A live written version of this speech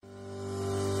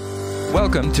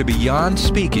Welcome to Beyond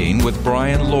Speaking with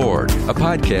Brian Lord, a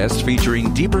podcast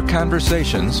featuring deeper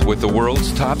conversations with the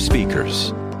world's top speakers.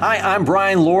 Hi, I'm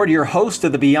Brian Lord, your host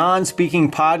of the Beyond Speaking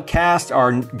podcast.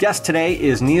 Our guest today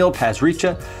is Neil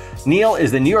Pasricha. Neil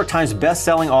is the New York Times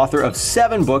bestselling author of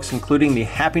 7 books, including The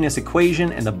Happiness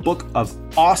Equation and the Book of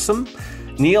Awesome.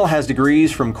 Neil has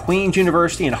degrees from Queen's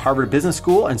University and Harvard Business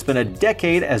School and spent a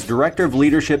decade as Director of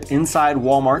Leadership inside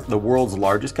Walmart, the world's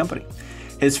largest company.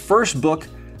 His first book,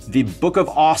 The Book of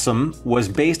Awesome, was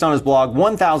based on his blog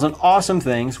 1000 Awesome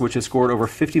Things, which has scored over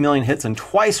 50 million hits and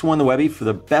twice won the Webby for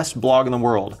the best blog in the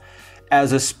world.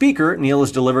 As a speaker, Neil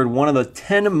has delivered one of the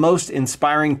 10 most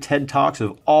inspiring TED Talks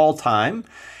of all time.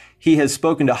 He has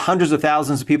spoken to hundreds of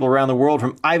thousands of people around the world,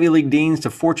 from Ivy League deans to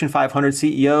Fortune 500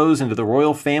 CEOs and to the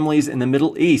royal families in the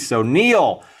Middle East. So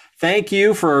Neil, thank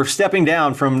you for stepping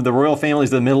down from the royal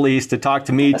families of the Middle East to talk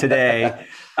to me today.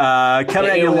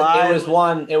 Coming at you live.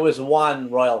 It was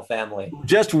one royal family.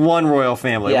 Just one royal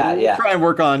family. We'll try and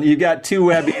work on. You got 2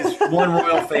 Webbies, one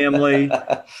royal family,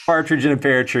 partridge in a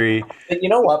pear tree. You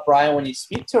know what, Brian? When you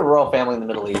speak to a royal family in the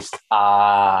Middle East,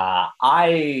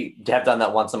 I have done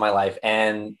that once in my life.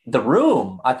 And the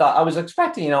room, I was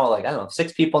expecting,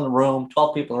 6 people in the room,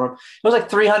 12 people in the room. It was like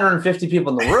 350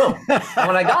 people in the room. And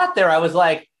when I got there, I was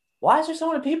like, why is there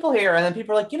so many people here? And then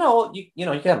people are like, you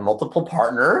can have multiple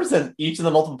partners, and each of the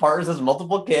multiple partners has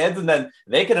multiple kids, and then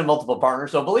they can have multiple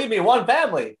partners. So believe me, one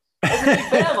family. It's a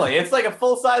big family. It's like a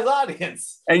full-size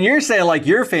audience. And you're saying like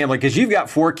your family, because you've got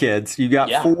 4 kids. You've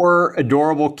got 4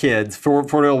 adorable kids, 4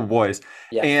 little boys.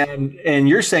 Yes. And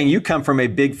you're saying you come from a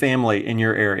big family in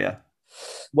your area.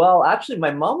 Well, actually,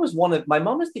 my mom is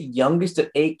the youngest of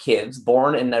 8 kids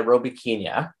born in Nairobi,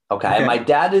 Kenya. Okay. My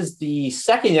dad is the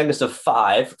second youngest of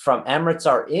 5 from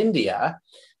Amritsar, India.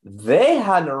 They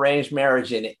had an arranged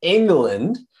marriage in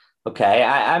England. Okay.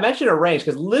 I mentioned arranged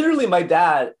because literally my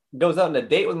dad goes out on a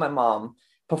date with my mom,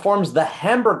 performs the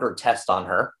hamburger test on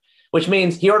her, which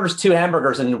means he orders 2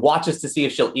 hamburgers and watches to see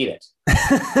if she'll eat it.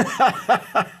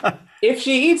 If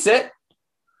she eats it,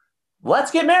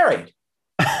 let's get married.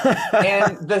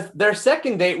 And their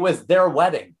second date was their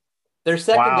wedding. Their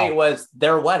second date was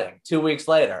their wedding 2 weeks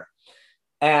later.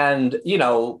 And,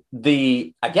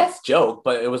 I guess joke,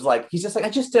 but it was like, he's just like, I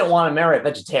just didn't want to marry a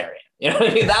vegetarian. You know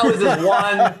what I mean? That was his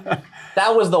one,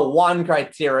 that was the one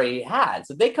criteria he had.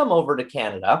 So they come over to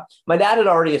Canada. My dad had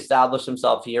already established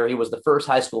himself here. He was the first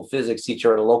high school physics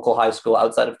teacher at a local high school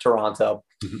outside of Toronto.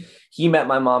 Mm-hmm. He met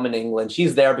my mom in England.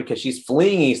 She's there because she's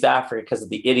fleeing East Africa because of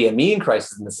the Idi Amin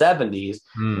crisis in the 70s.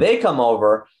 They come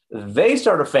over. They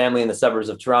start a family in the suburbs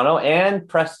of Toronto, and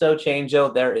presto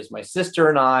changeo, there is my sister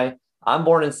and I. I'm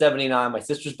born in 79. My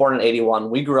sister's born in 81.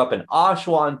 We grew up in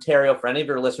Oshawa, Ontario, for any of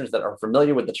your listeners that are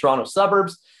familiar with the Toronto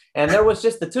suburbs. And there was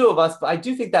just the 2 of us. But I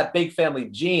do think that big family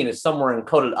gene is somewhere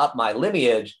encoded up my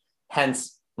lineage.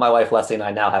 Hence, my wife, Leslie, and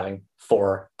I now having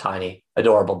 4 tiny,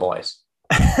 adorable boys.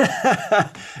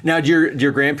 Now, do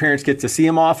your grandparents get to see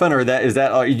them often, or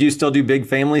do you still do big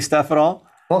family stuff at all?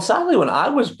 Well, sadly, when I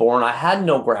was born, I had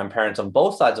no grandparents on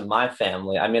both sides of my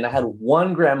family. I mean, I had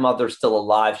one grandmother still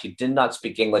alive. She did not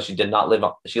speak English.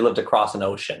 She lived across an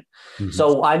ocean. Mm-hmm.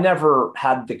 So I never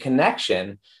had the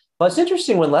connection. But it's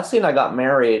interesting, when Leslie and I got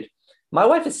married, my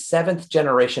wife is 7th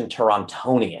generation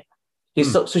Torontonian.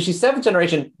 So she's 7th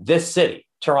generation, this city,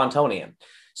 Torontonian.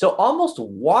 So almost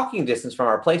walking distance from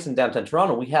our place in downtown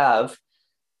Toronto, we have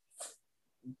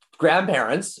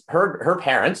grandparents, her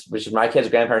parents, which is my kids'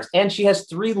 grandparents, and she has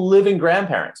 3 living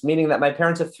grandparents, meaning that my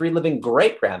parents have 3 living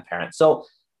great-grandparents. So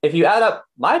if you add up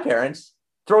my parents,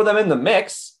 throw them in the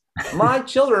mix, my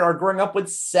children are growing up with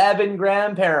 7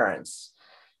 grandparents.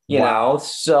 You know,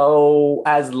 so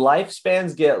as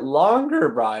lifespans get longer,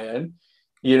 Brian,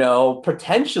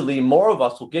 potentially more of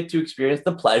us will get to experience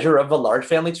the pleasure of a large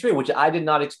family tree, which I did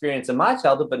not experience in my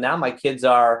childhood, but now my kids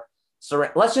are. So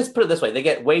let's just put it this way. They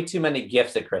get way too many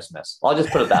gifts at Christmas. I'll just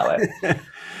put it that way.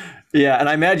 Yeah. And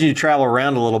I imagine you travel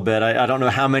around a little bit. I don't know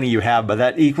how many you have,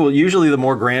 but usually the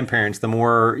more grandparents, the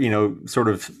more, sort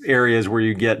of areas where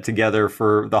you get together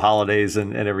for the holidays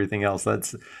and everything else.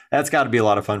 That's got to be a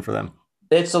lot of fun for them.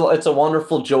 It's a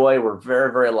wonderful joy. We're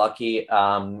very, very lucky.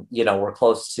 We're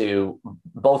close to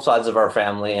both sides of our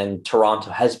family, and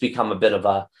Toronto has become a bit of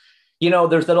a,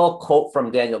 there's that old quote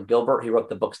from Daniel Gilbert. He wrote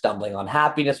the book Stumbling on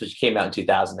Happiness, which came out in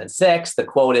 2006. The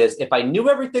quote is, if I knew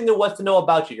everything there was to know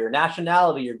about you, your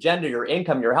nationality, your gender, your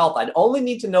income, your health, I'd only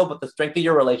need to know about the strength of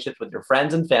your relationships with your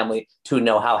friends and family to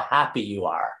know how happy you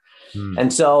are.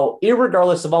 And so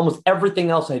irregardless of almost everything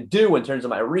else I do in terms of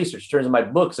my research, in terms of my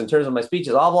books, in terms of my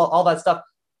speeches, all that stuff,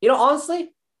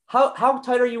 honestly, how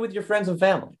tight are you with your friends and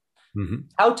family? Mm-hmm.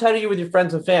 How tight are you with your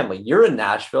friends and family? You're in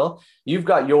Nashville. You've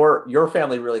got your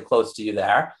family really close to you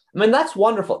there. I mean, that's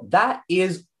wonderful. That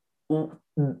is,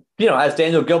 as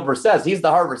Daniel Gilbert says, he's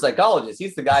the Harvard psychologist.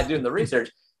 He's the guy doing the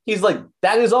research. He's like,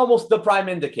 that is almost the prime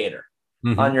indicator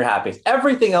on your happiness.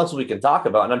 Everything else we can talk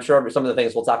about, and I'm sure some of the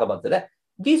things we'll talk about today,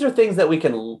 these are things that we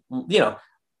can,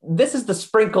 this is the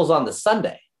sprinkles on the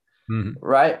sundae,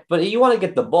 right? But you want to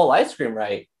get the bowl ice cream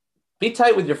right, be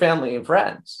tight with your family and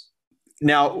friends.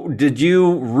 Now, did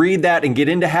you read that and get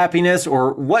into happiness,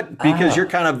 or what? Because you're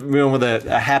kind of with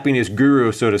a happiness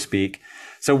guru, so to speak.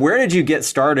 So where did you get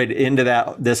started into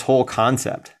this whole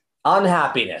concept?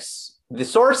 Unhappiness. The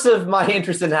source of my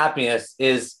interest in happiness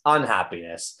is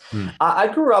unhappiness. I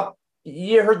grew up,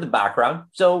 you heard the background.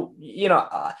 So,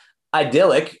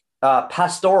 idyllic,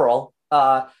 pastoral,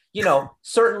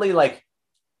 certainly like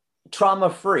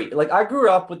trauma-free. Like I grew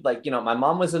up with my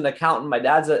mom was an accountant. My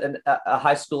dad's a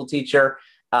high school teacher.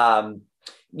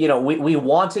 We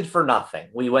wanted for nothing.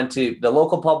 We went to the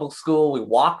local public school. We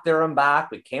walked there and back.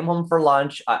 We came home for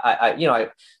lunch. I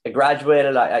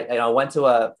graduated. I went to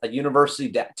a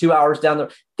university 2 hours down there.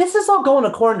 This is all going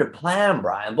according to plan,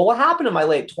 Brian. But what happened in my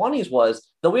late 20s was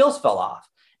the wheels fell off.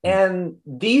 And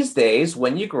these days,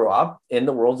 when you grow up in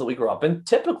the worlds that we grew up in,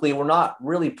 typically we're not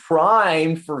really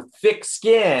primed for thick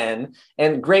skin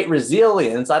and great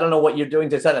resilience. I don't know what you're doing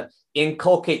to kind of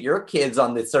inculcate your kids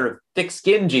on this sort of thick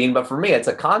skin gene, but for me, it's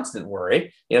a constant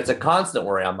worry. It's a constant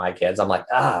worry on my kids. I'm like,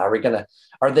 are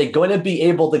they going to be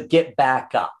able to get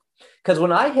back up? Because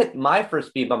when I hit my first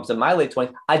speed bumps in my late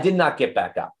 20s, I did not get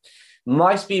back up.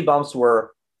 My speed bumps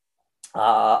were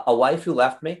a wife who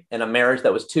left me in a marriage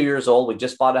that was 2 years old. We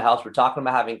just bought a house. We're talking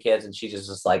about having kids. And she's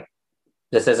just like,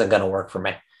 this isn't going to work for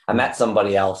me. I met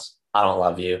somebody else. I don't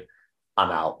love you. I'm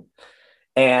out.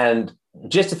 And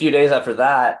just a few days after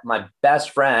that, my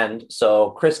best friend, so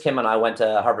Chris Kim and I went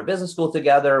to Harvard Business School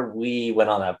together. We went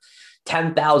on a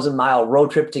 10,000-mile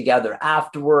road trip together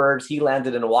afterwards. He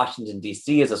landed in Washington,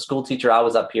 D.C. as a school teacher. I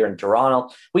was up here in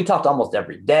Toronto. We talked almost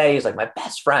every day. He's like my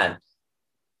best friend.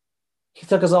 He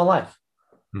took his own life.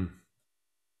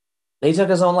 He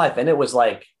took his own life. And it was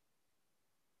like,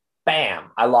 bam,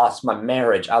 I lost my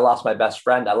marriage. I lost my best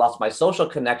friend. I lost my social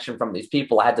connection from these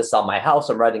people. I had to sell my house.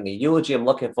 I'm writing a eulogy. I'm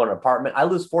looking for an apartment. I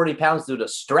lose 40 pounds due to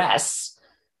stress.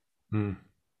 And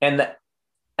the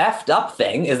effed up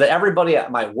thing is that everybody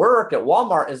at my work at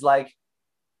Walmart is like,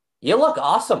 you look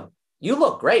awesome. You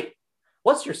look great.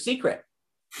 What's your secret?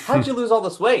 How'd you lose all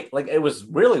this weight? Like, it was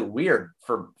really weird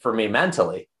for me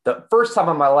mentally. The first time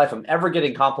in my life I'm ever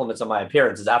getting compliments on my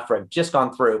appearance is after I've just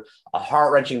gone through a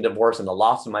heart-wrenching divorce and the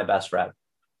loss of my best friend.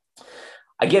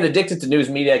 I get addicted to news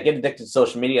media. I get addicted to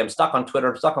social media. I'm stuck on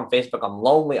Twitter. I'm stuck on Facebook. I'm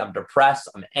lonely. I'm depressed.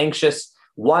 I'm anxious.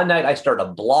 One night I start a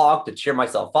blog to cheer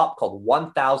myself up called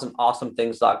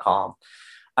 1000awesomethings.com.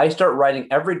 I start writing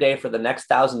every day for the next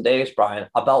 1,000 days, Brian,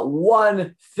 about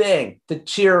one thing to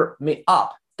cheer me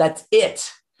up. That's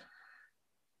it.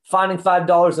 Finding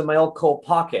 $5 in my old coat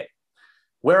pocket.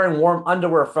 Wearing warm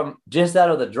underwear from just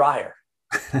out of the dryer,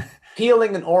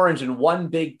 peeling an orange in one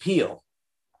big peel.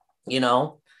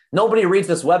 Nobody reads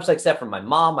this website except for my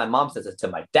mom. My mom says it to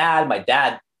my dad. My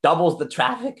dad doubles the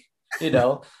traffic,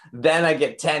 Then I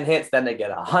get 10 hits, then I get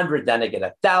 100, then I get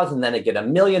 1,000, then I get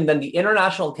 1,000,000. Then the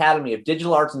International Academy of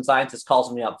Digital Arts and Sciences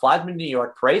calls me up, flies me to New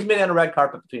York, parades me on a red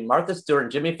carpet between Martha Stewart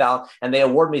and Jimmy Fallon, and they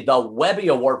award me the Webby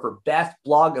Award for best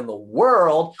blog in the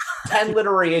world. 10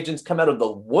 literary agents come out of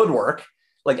the woodwork.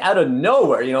 Like out of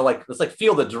nowhere, it's like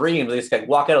Field of Dreams. They just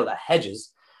walk out of the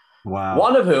hedges. Wow.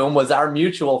 One of whom was our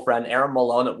mutual friend, Erin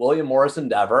Malone at William Morris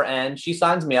Endeavor. And she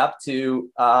signs me up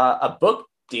to a book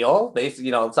deal.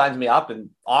 Basically, signs me up and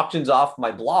auctions off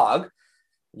my blog.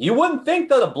 You wouldn't think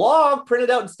that a blog printed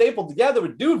out and stapled together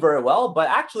would do very well. But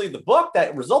actually, the book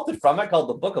that resulted from it, called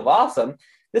The Book of Awesome,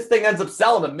 this thing ends up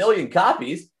selling 1 million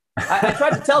copies. I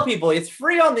tried to tell people it's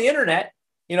free on the internet.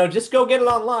 Just go get it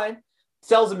online.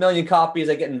 Sells 1 million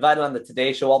copies. I get invited on the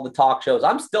Today Show, all the talk shows.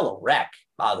 I'm still a wreck,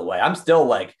 by the way. I'm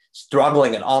still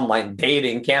struggling in online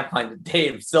dating. Can't find a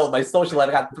date. Still my social life.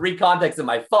 I got 3 contacts in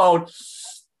my phone.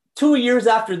 2 years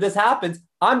after this happens,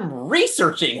 I'm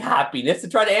researching happiness to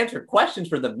try to answer questions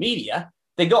for the media.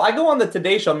 I go on the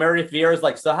Today Show. Meredith Vieira's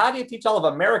like, so how do you teach all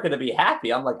of America to be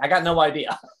happy? I'm like, I got no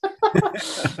idea.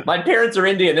 My parents are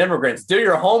Indian immigrants. Do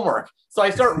your homework. So I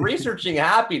start researching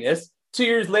happiness. 2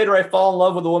 years later, I fall in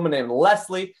love with a woman named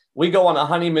Leslie. We go on a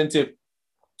honeymoon to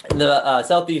the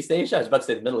Southeast Asia. I was about to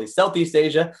say the Middle East, Southeast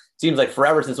Asia. Seems like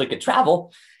forever since we could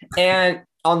travel. And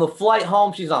on the flight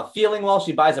home, she's not feeling well.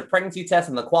 She buys a pregnancy test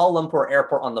in the Kuala Lumpur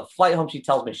airport. On the flight home, she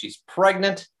tells me she's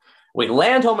pregnant. We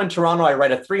land home in Toronto. I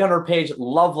write a 300-page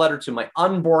love letter to my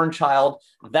unborn child.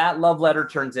 That love letter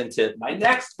turns into my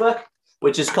next book,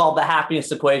 which is called The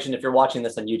Happiness Equation. If you're watching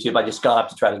this on YouTube, I just got up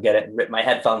to try to get it and rip my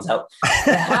headphones out.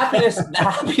 The Happiness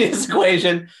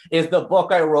Equation is the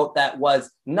book I wrote that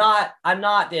was not, I'm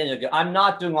not Daniel, I'm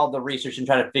not doing all the research and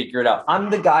trying to figure it out. I'm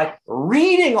the guy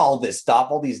reading all this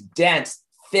stuff, all these dense,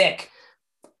 thick,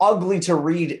 ugly to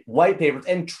read white papers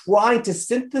and trying to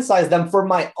synthesize them for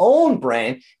my own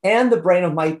brain and the brain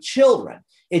of my children.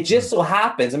 It just so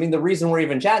happens, I mean, the reason we're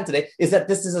even chatting today is that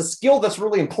this is a skill that's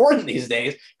really important these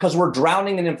days because we're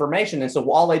drowning in information. And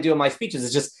so all I do in my speeches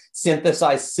is just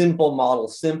synthesize simple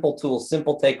models, simple tools,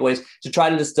 simple takeaways to try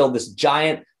to distill this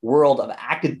giant world of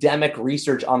academic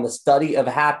research on the study of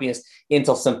happiness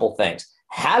into simple things.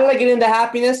 How did I get into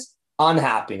happiness?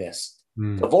 Unhappiness,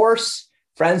 divorce,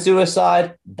 friend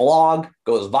suicide, blog,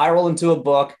 goes viral into a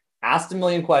book, asked a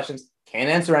million questions, can't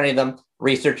answer any of them,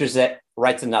 researches it,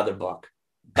 writes another book.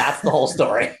 That's the whole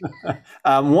story.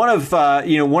 One of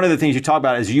the things you talk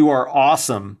about is you are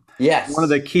awesome. Yes. One of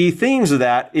the key themes of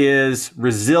that is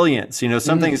resilience. It's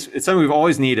something we've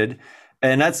always needed.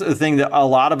 And that's the thing that a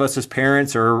lot of us as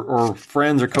parents or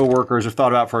friends or coworkers have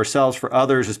thought about for ourselves, for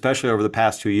others, especially over the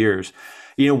past 2 years.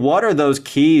 What are those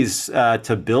keys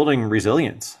to building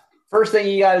resilience? First thing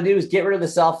you got to do is get rid of the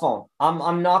cell phone.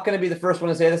 I'm not going to be the first one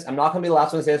to say this. I'm not going to be the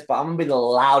last one to say this, but I'm going to be the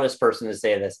loudest person to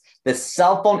say this. The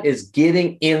cell phone is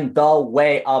getting in the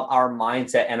way of our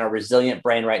mindset and a resilient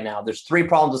brain right now. There's 3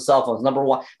 problems with cell phones. Number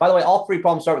 1, by the way, all 3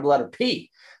 problems start with the letter P.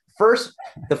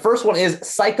 The first one is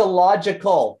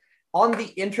psychological. On the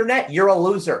internet, you're a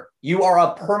loser. You are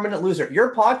a permanent loser.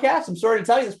 Your podcast, I'm sorry to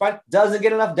tell you this, Brian, doesn't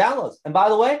get enough downloads. And by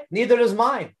the way, neither does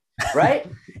mine. Right?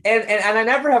 And I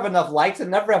never have enough likes. I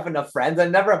never have enough friends. I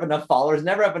never have enough followers,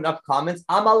 never have enough comments.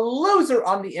 I'm a loser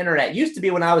on the internet. It used to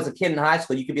be when I was a kid in high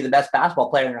school, you could be the best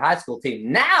basketball player in your high school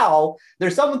team. Now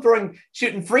there's someone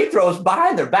shooting free throws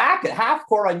behind their back at half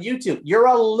court on YouTube. You're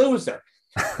a loser.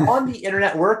 On the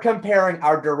internet, we're comparing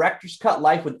our director's cut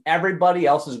life with everybody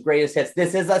else's greatest hits.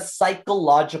 This is a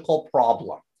psychological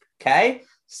problem. Okay.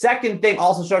 Second thing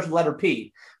also starts with letter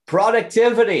P,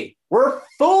 productivity. We're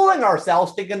fooling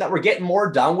ourselves thinking that we're getting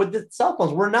more done with the cell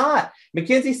phones. We're not.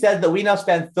 McKinsey says that we now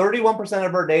spend 31%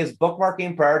 of our days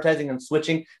bookmarking, prioritizing, and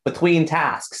switching between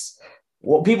tasks.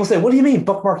 Well, people say, what do you mean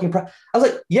bookmarking? I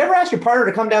was like, you ever ask your partner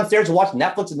to come downstairs and watch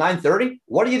Netflix at 9:30?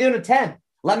 What are you doing at 10?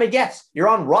 Let me guess. You're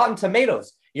on Rotten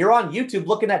Tomatoes. You're on YouTube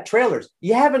looking at trailers.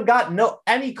 You haven't got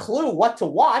any clue what to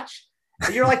watch.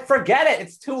 You're like, forget it.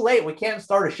 It's too late. We can't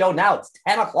start a show now. It's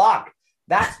 10 o'clock.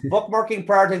 That's bookmarking,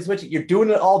 prioritizing, switching. You're doing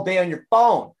it all day on your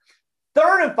phone.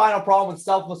 Third and final problem with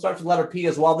cell phone starts with letter P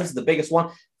as well. This is the biggest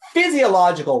one.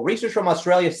 Physiological. Research from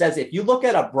Australia says if you look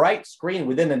at a bright screen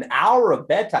within an hour of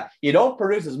bedtime, you don't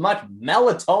produce as much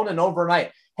melatonin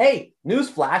overnight. Hey,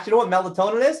 newsflash, you know what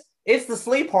melatonin is? It's the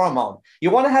sleep hormone.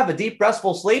 You want to have a deep,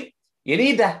 restful sleep? You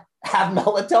need to have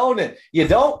melatonin. You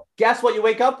don't? Guess what you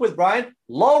wake up with, Brian?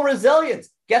 Low resilience.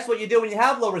 Guess what you do when you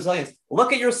have low resilience?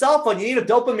 Look at your cell phone. You need a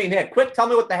dopamine hit. Quick, tell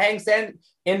me what the Hang Seng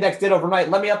Index did overnight.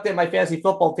 Let me update my fantasy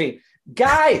football team.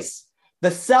 Guys,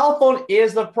 the cell phone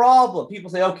is the problem. People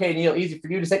say, okay, Neil, easy for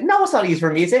you to say. No, it's not easy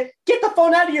for me to say. Get the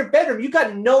phone out of your bedroom. You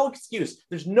got no excuse.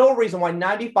 There's no reason why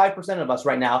 95% of us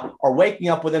right now are waking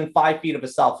up within 5 feet of a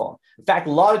cell phone. In fact,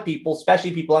 a lot of people,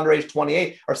 especially people under age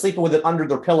 28, are sleeping with it under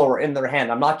their pillow or in their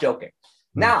hand. I'm not joking.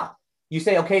 Now, you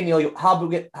say, okay, Neil, how do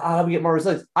we get more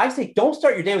resilience? I say, don't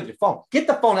start your day with your phone. Get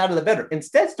the phone out of the bedroom.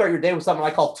 Instead, start your day with something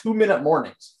I call 2-minute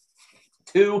mornings.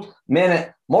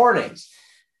 2-minute mornings.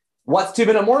 What's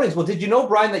 2-minute mornings? Well, did you know,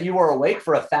 Brian, that you are awake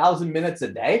for 1,000 minutes a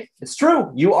day? It's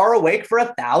true. You are awake for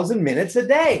 1,000 minutes a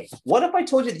day. What if I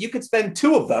told you that you could spend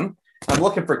 2 of them? I'm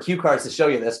looking for cue cards to show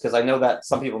you this because I know that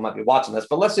some people might be watching this,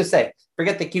 but let's just say,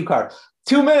 forget the cue card.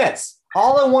 2 minutes.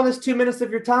 All I want is 2 minutes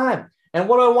of your time. And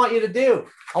what do I want you to do?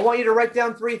 I want you to write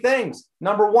down 3 things.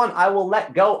 Number 1, I will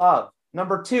let go of.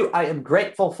 Number 2, I am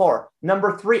grateful for.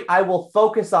 Number 3, I will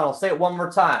focus on. I'll say it one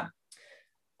more time.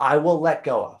 I will let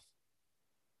go of.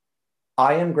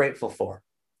 I am grateful for.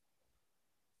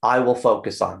 I will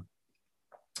focus on.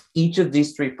 Each of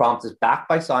these 3 prompts is backed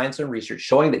by science and research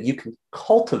showing that you can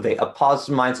cultivate a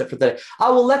positive mindset for the day. I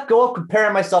will let go of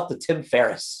comparing myself to Tim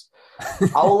Ferriss.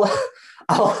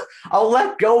 I'll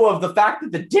let go of the fact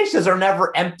that the dishes are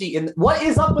never empty. And what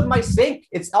is up with my sink?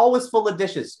 It's always full of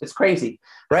dishes. It's crazy,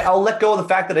 right? I'll let go of the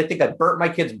fact that I think I burnt my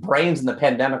kids' brains in the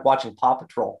pandemic watching Paw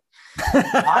Patrol.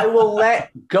 I will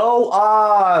let go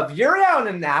of, you're down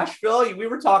in Nashville. We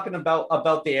were talking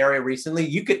about the area recently.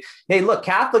 Hey, look,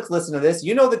 Catholics listen to this.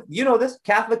 You know this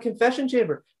Catholic confession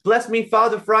chamber. Bless me,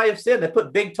 Father, for I have sinned. They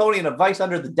put Big Tony in a vice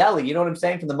under the deli. You know what I'm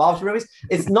saying? From the mobster movies.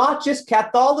 It's not just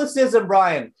Catholicism,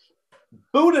 Brian.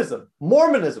 Buddhism,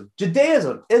 Mormonism,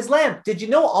 Judaism, Islam. Did you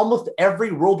know almost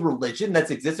every world religion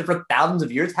that's existed for thousands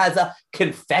of years has a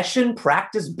confession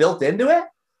practice built into it?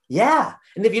 Yeah.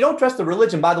 And if you don't trust the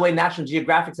religion, by the way, National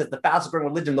Geographic says the fastest growing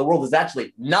religion in the world is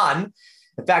actually none.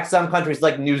 In fact, some countries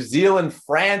like New Zealand,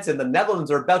 France, and the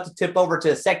Netherlands are about to tip over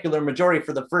to a secular majority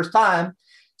for the first time.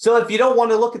 So if you don't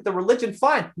want to look at the religion,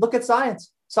 fine, look at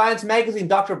science. Science Magazine,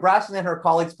 Dr. Braston and her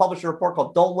colleagues published a report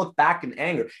called Don't Look Back in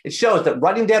Anger. It shows that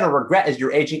writing down a regret as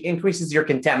you're aging increases your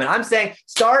contentment. I'm saying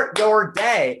start your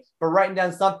day by writing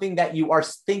down something that you are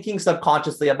thinking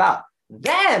subconsciously about.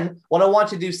 Then what I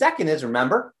want you to do second is,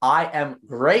 remember, I am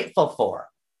grateful for.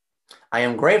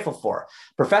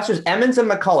 Professors Emmons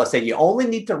and McCullough say you only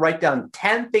need to write down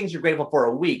 10 things you're grateful for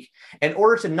a week in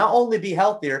order to not only be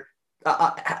happier,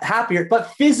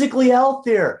 but physically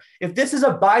healthier. If this is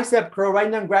a bicep curl,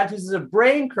 writing down gratitude is a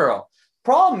brain curl.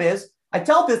 Problem is, I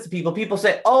tell this to people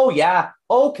say, oh yeah,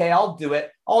 okay, I'll do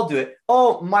it.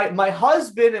 Oh, my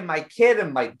husband and my kid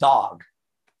and my dog.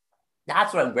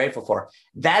 That's what I'm grateful for.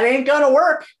 That ain't going to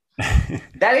work.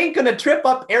 That ain't going to trip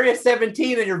up area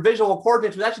 17 in your visual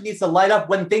cortex, which actually needs to light up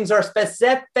when things are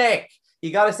specific.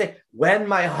 You got to say, when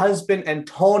my husband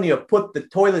Antonio put the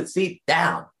toilet seat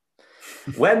down.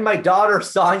 When my daughter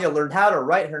Sonia learned how to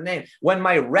write her name. When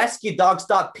my rescue dog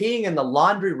stopped peeing in the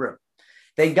laundry room.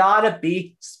 They got to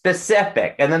be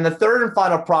specific. And then the third and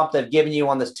final prompt I've given you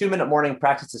on this 2-minute morning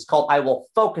practice is called I will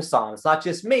focus on. It's not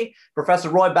just me. Professor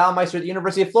Roy Baumeister at the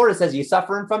University of Florida says, you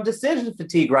suffering from decision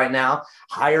fatigue right now,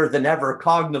 higher than ever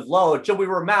cognitive load. Should we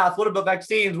wear masks? What about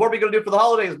vaccines? What are we going to do for the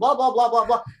holidays? Blah, blah, blah, blah,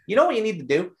 blah. You know what you need to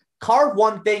do? Carve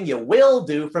one thing you will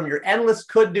do from your endless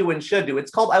could do and should do.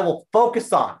 It's called I will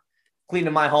focus on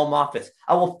cleaning my home office.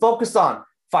 I will focus on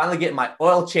finally getting my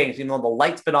oil changed, even though the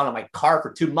light's been on in my car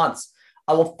for 2 months.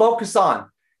 I will focus on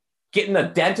getting a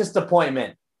dentist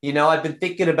appointment. You know, I've been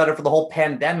thinking about it for the whole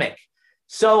pandemic.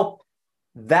 So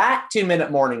that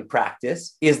 2-minute morning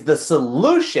practice is the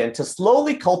solution to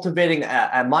slowly cultivating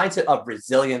a mindset of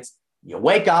resilience. You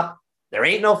wake up, there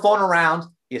ain't no phone around.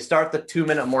 You start the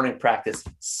 2-minute morning practice.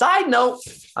 Side note,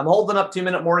 I'm holding up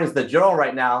 2-minute mornings, the journal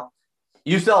right now.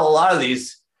 You sell a lot of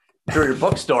these through your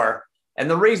bookstore. And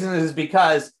the reason is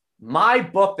because my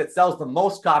book that sells the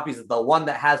most copies is the one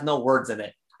that has no words in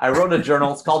it. I wrote a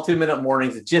journal. It's called 2-Minute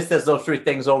Mornings. It just says those 3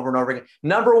 things over and over again.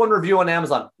 #1 review on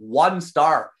Amazon, 1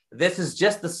 star. This is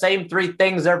just the same 3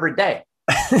 things every day,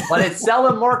 but it's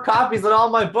selling more copies than all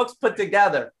my books put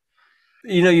together.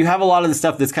 You know, you have a lot of the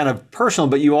stuff that's kind of personal,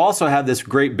 but you also have this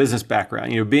great business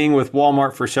background, you know, being with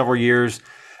Walmart for several years.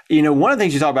 You know, one of the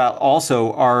things you talk about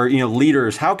also are, you know,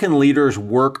 leaders. How can leaders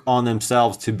work on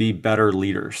themselves to be better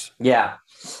leaders? Yeah.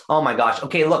 Oh my gosh.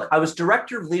 Okay, look, I was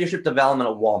director of leadership development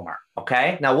at Walmart.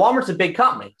 Okay. Now, Walmart's a big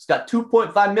company. It's got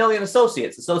 2.5 million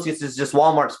associates. Associates is just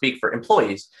Walmart speak for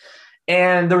employees.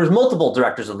 And there was multiple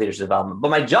directors of leadership development.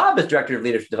 But my job as director of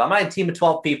leadership development, I had a team of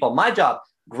 12 people. My job,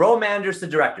 grow managers to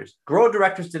directors, grow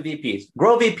directors to VPs,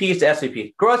 grow VPs to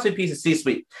SVPs, grow SVPs to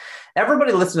C-suite.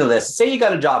 Everybody listen to this. Say you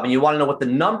got a job and you want to know what the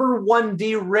 #1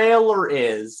 derailer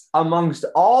is amongst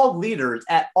all leaders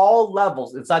at all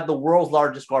levels inside the world's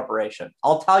largest corporation.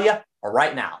 I'll tell you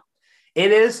right now.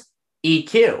 It is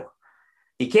EQ.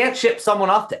 You can't ship someone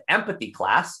off to empathy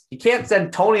class. You can't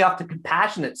send Tony off to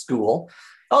compassionate school.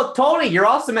 Oh, Tony, you're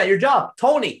awesome at your job.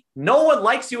 Tony, no one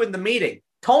likes you in the meeting.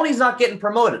 Tony's not getting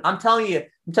promoted. I'm telling you,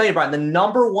 Brian, the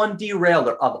 #1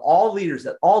 derailer of all leaders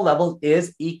at all levels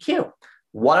is EQ.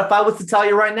 What if I was to tell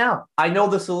you right now? I know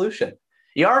the solution.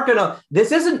 You aren't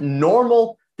this isn't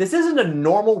normal. This isn't a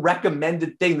normal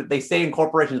recommended thing that they say in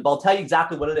corporations, but I'll tell you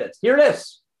exactly what it is. Here it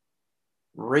is.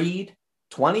 Read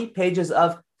 20 pages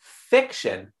of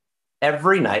fiction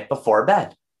every night before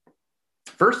bed.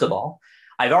 First of all,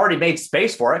 I've already made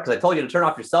space for it because I told you to turn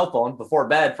off your cell phone before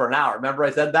bed for an hour. Remember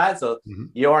I said that? So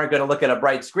you aren't going to look at a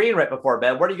bright screen right before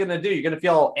bed. What are you going to do? You're going to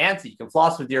feel antsy. You can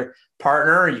floss with your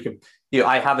partner.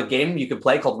 I have a game you can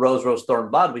play called Rose, Rose, Thorn,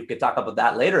 Bud. We could talk about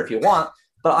that later if you want.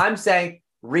 But I'm saying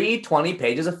Read 20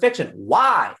 pages of fiction.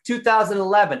 Why?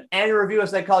 2011 Annual Review of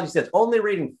Psychology says only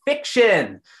reading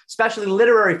fiction, especially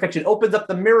literary fiction, opens up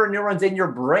the mirror neurons in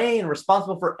your brain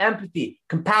responsible for empathy,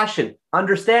 compassion,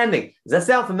 understanding. Does that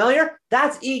sound familiar?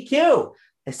 That's EQ.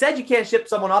 I said you can't ship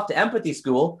someone off to empathy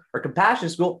school or compassion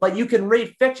school, but you can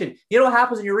read fiction. You know what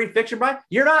happens when you read fiction, Brian?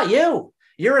 You're not you.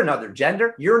 You're another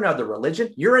gender. You're another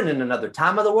religion. You're in another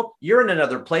time of the world. You're in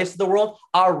another place of the world.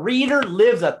 A reader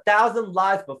lives 1,000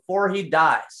 lives before he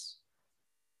dies.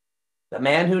 The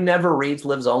man who never reads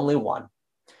lives only one.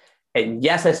 And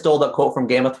yes, I stole that quote from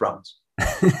Game of Thrones.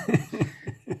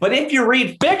 But if you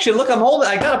read fiction, look,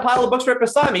 I got a pile of books right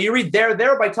beside me. You read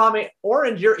There by Tommy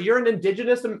Orange. You're an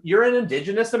indigenous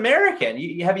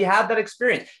American. Have you had that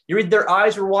experience? You read Their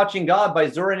Eyes Were Watching God by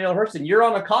Zora Neale Hurston. You're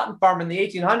on a cotton farm in the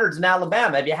 1800s in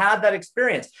Alabama. Have you had that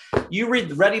experience? You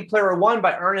read Ready Player One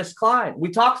by Ernest Cline. We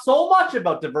talk so much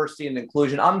about diversity and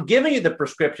inclusion. I'm giving you the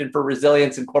prescription for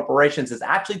resilience in corporations is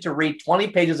actually to read 20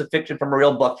 pages of fiction from a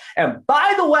real book. And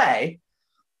by the way,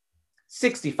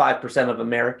 65% of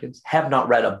Americans have not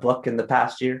read a book in the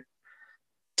past year.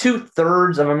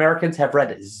 2/3 of Americans have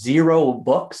read 0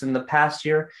 books in the past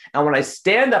year. And when I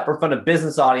stand up in front of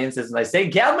business audiences and I say,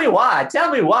 tell me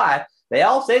why, they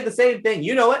all say the same thing.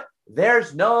 You know it.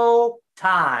 There's no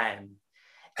time.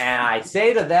 And I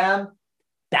say to them,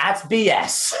 that's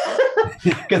BS.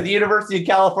 Because the University of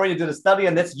California did a study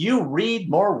on this. You read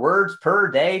more words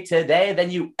per day today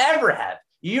than you ever have.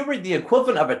 You read the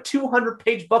equivalent of a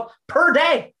 200-page book per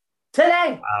day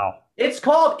today. Wow. It's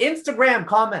called Instagram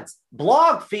comments,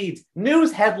 blog feeds,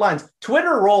 news headlines,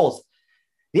 Twitter rolls.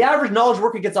 The average knowledge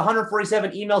worker gets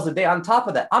 147 emails a day on top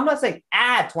of that. I'm not saying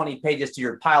add 20 pages to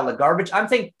your pile of garbage. I'm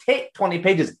saying take 20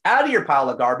 pages out of your pile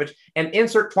of garbage and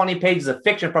insert 20 pages of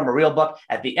fiction from a real book.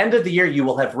 At the end of the year, you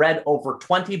will have read over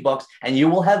 20 books and you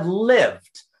will have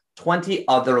lived 20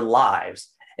 other lives,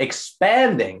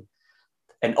 expanding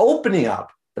and opening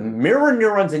up the mirror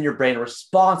neurons in your brain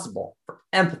responsible for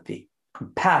empathy,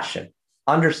 compassion,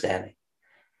 understanding.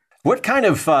 What kind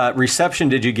of reception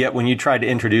did you get when you tried to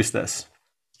introduce this?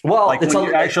 Well, like when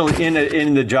you're actually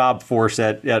in the job force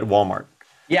at Walmart.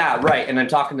 Yeah, right. And I'm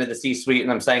talking to the C-suite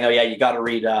and I'm saying, oh yeah, you got to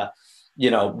read,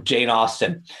 Jane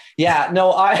Austen. Yeah,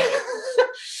 no,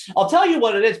 I'll tell you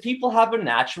what it is. People have a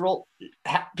natural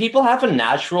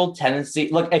tendency.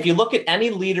 Look, if you look at any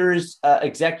leader's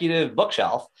executive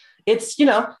bookshelf, it's,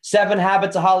 7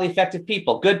 Habits of Highly Effective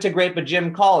People, Good to Great by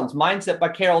Jim Collins, Mindset by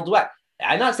Carol Dweck.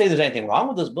 I'm not saying there's anything wrong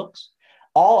with those books.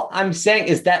 All I'm saying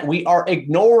is that we are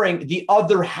ignoring the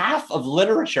other half of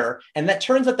literature. And that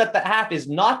turns out that half is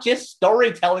not just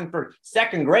storytelling for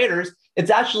second graders. It's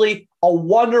actually a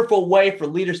wonderful way for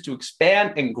leaders to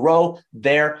expand and grow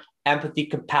their empathy,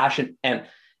 compassion,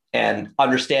 and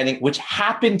understanding, which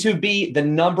happen to be the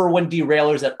number one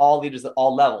derailers at all leaders at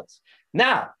all levels.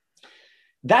 Now,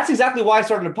 that's exactly why I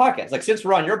started a podcast. Like, since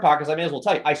we're on your podcast, I may as well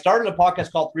tell you, I started a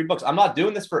podcast called 3 Books. I'm not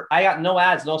doing this I got no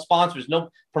ads, no sponsors, no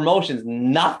promotions,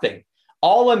 nothing.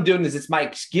 All I'm doing is it's my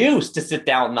excuse to sit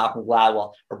down with Malcolm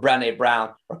Gladwell or Brené Brown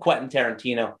or Quentin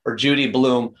Tarantino or Judy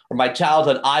Blume or my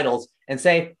childhood idols and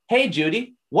say, hey,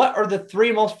 Judy, what are the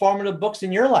 3 most formative books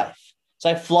in your life? So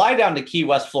I fly down to Key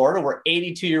West, Florida, where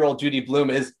 82-year-old Judy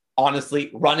Blume is honestly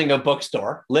running a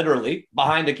bookstore, literally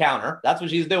behind a counter. That's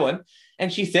what she's doing.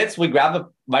 And she sits, we grab a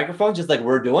microphone just like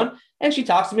we're doing, and she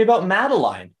talks to me about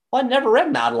Madeline. Well, I never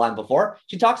read Madeline before.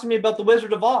 She talks to me about The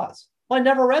Wizard of Oz. Well, I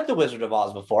never read The Wizard of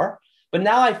Oz before, but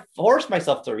now I forced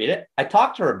myself to read it. I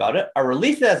talked to her about it. I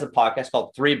released it as a podcast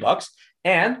called 3 Books.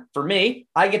 And for me,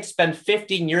 I get to spend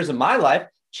 15 years of my life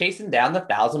chasing down the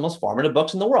 1,000 most formative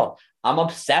books in the world. I'm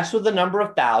obsessed with the number of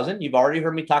 1,000. You've already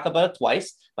heard me talk about it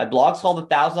twice. My blog's called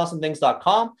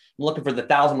 1000awesomethings.com. I'm looking for the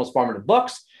 1,000 most formative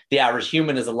books. The average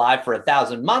human is alive for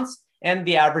 1,000 months, and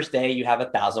the average day you have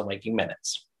 1,000 waking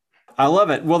minutes. I love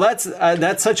it. Well,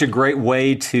 that's such a great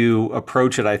way to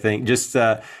approach it. I think just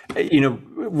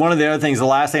one of the other things, the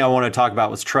last thing I want to talk about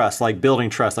was trust, like building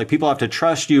trust. Like, people have to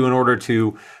trust you in order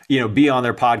to be on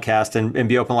their podcast and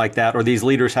be open like that, or these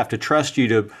leaders have to trust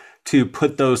you to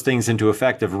put those things into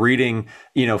effect of reading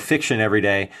fiction every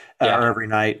day or every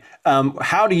night.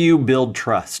 How do you build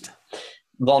trust?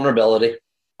 Vulnerability.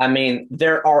 I mean,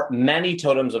 there are many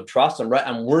totems of trust.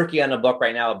 I'm working on a book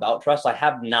right now about trust. I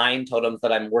have 9 totems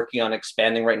that I'm working on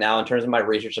expanding right now in terms of my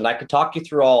research, and I could talk you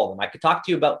through all of them. I could talk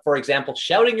to you about, for example,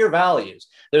 shouting your values.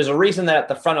 There's a reason that at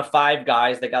the front of Five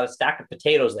Guys, they got a stack of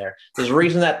potatoes there. There's a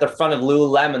reason that at the front of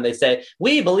Lululemon, they say,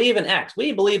 we believe in X,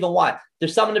 we believe in Y.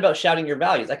 There's something about shouting your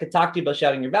values. I could talk to you about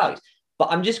shouting your values.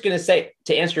 But I'm just going to say,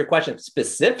 to answer your question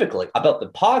specifically about the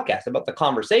podcast, about the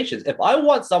conversations, if I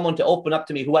want someone to open up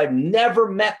to me who I've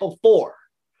never met before,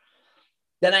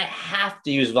 then I have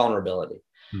to use vulnerability.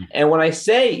 And when I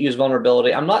say use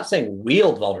vulnerability, I'm not saying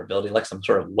wield vulnerability like some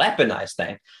sort of weaponized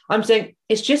thing. I'm saying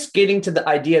it's just getting to the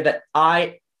idea that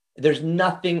there's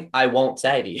nothing I won't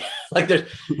say to you. Like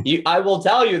I will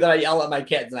tell you that I yell at my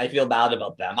kids and I feel bad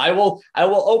about them. I will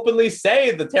openly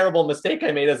say the terrible mistake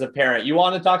I made as a parent. You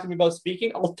want to talk to me about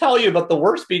speaking? I'll tell you about the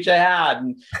worst speech I had.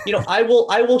 And, I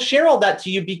will share all that to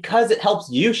you because it helps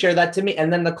you share that to me.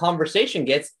 And then the conversation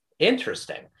gets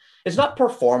interesting. It's not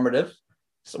performative.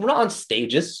 So we're not on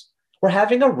stages. We're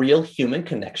having a real human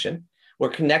connection. We're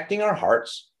connecting our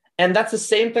hearts. And that's the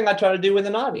same thing I try to do with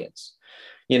an audience.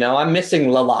 I'm missing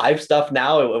the live stuff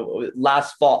now.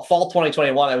 Last fall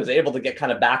 2021, I was able to get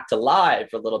kind of back to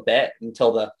live for a little bit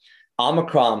until the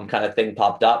Omicron kind of thing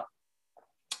popped up.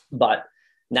 But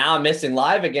now I'm missing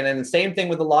live again. And the same thing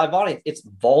with the live audience. It's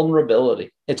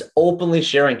vulnerability. It's openly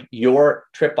sharing your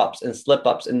trip ups and slip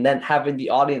ups, and then having the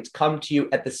audience come to you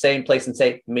at the same place and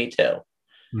say, me too.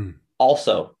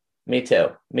 Also, me too,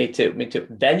 me too, me too.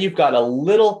 Then you've got a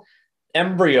little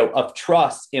embryo of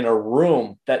trust in a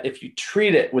room that, if you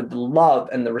treat it with the love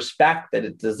and the respect that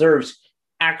it deserves,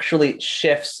 actually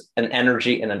shifts an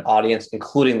energy in an audience,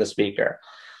 including the speaker.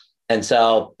 And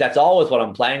so that's always what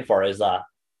I'm playing for is,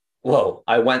 whoa,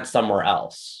 I went somewhere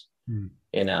else,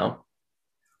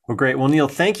 Well, great. Well, Neil,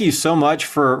 thank you so much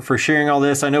for sharing all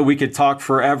this. I know we could talk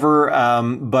forever,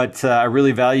 but I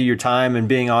really value your time and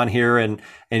being on here and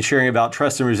sharing about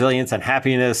trust and resilience and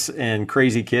happiness and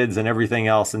crazy kids and everything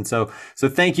else. And so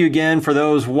thank you again for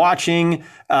those watching.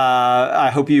 I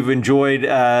hope you've enjoyed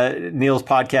Neil's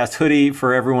podcast hoodie.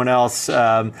 For everyone else,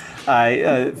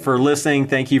 for listening,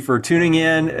 thank you for tuning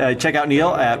in. Check out Neil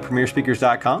at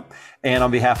premierspeakers.com. And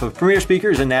on behalf of premier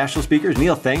speakers and national speakers,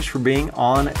 Neil, thanks for being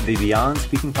on the Beyond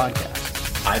Speaking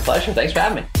podcast. My pleasure. Thanks for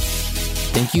having me.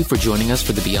 Thank you for joining us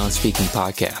for the Beyond Speaking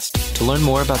podcast. To learn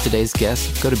more about today's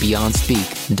guest, go to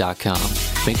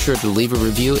BeyondSpeak.com. Make sure to leave a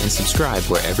review and subscribe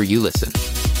wherever you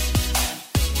listen.